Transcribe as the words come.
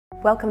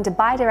Welcome to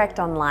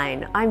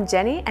BuyDirectOnline. I'm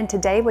Jenny, and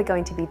today we're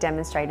going to be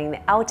demonstrating the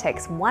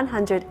Altex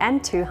 100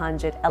 and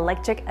 200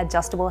 electric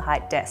adjustable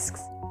height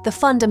desks. The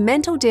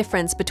fundamental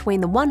difference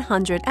between the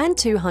 100 and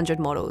 200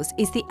 models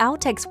is the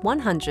Altex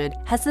 100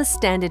 has the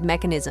standard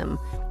mechanism,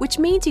 which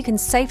means you can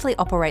safely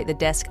operate the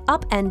desk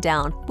up and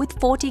down with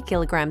 40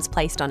 kilograms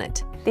placed on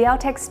it. The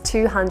Altex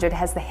 200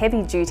 has the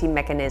heavy-duty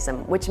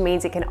mechanism, which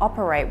means it can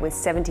operate with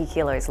 70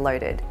 kilos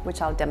loaded,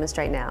 which I'll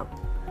demonstrate now.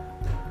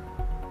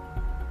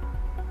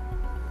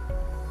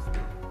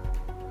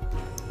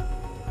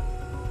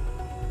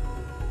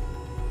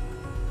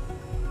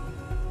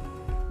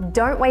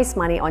 Don't waste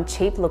money on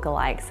cheap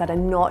lookalikes that are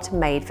not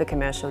made for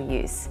commercial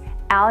use.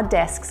 Our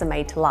desks are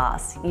made to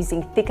last,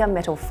 using thicker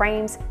metal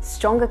frames,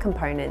 stronger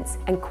components,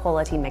 and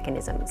quality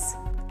mechanisms.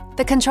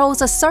 The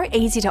controls are so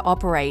easy to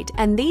operate,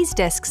 and these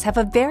desks have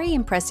a very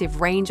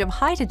impressive range of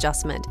height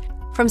adjustment,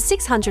 from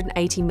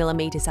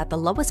 680mm at the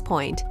lowest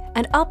point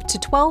and up to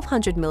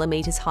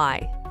 1200mm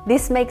high.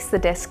 This makes the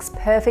desks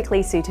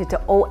perfectly suited to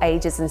all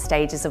ages and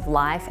stages of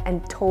life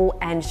and tall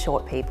and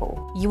short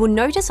people. You will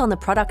notice on the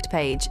product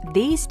page,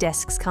 these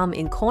desks come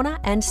in corner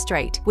and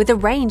straight with a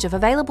range of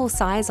available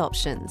size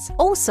options.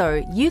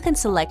 Also, you can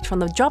select from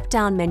the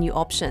drop-down menu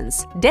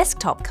options,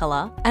 desktop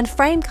color and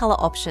frame color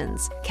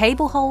options,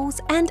 cable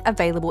holes and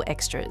available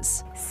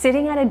extras.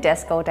 Sitting at a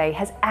desk all day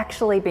has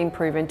actually been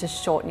proven to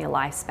shorten your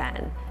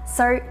lifespan.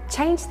 So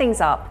change things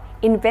up.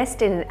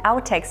 Invest in an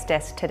Altex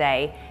desk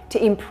today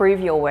to improve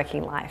your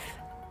working life.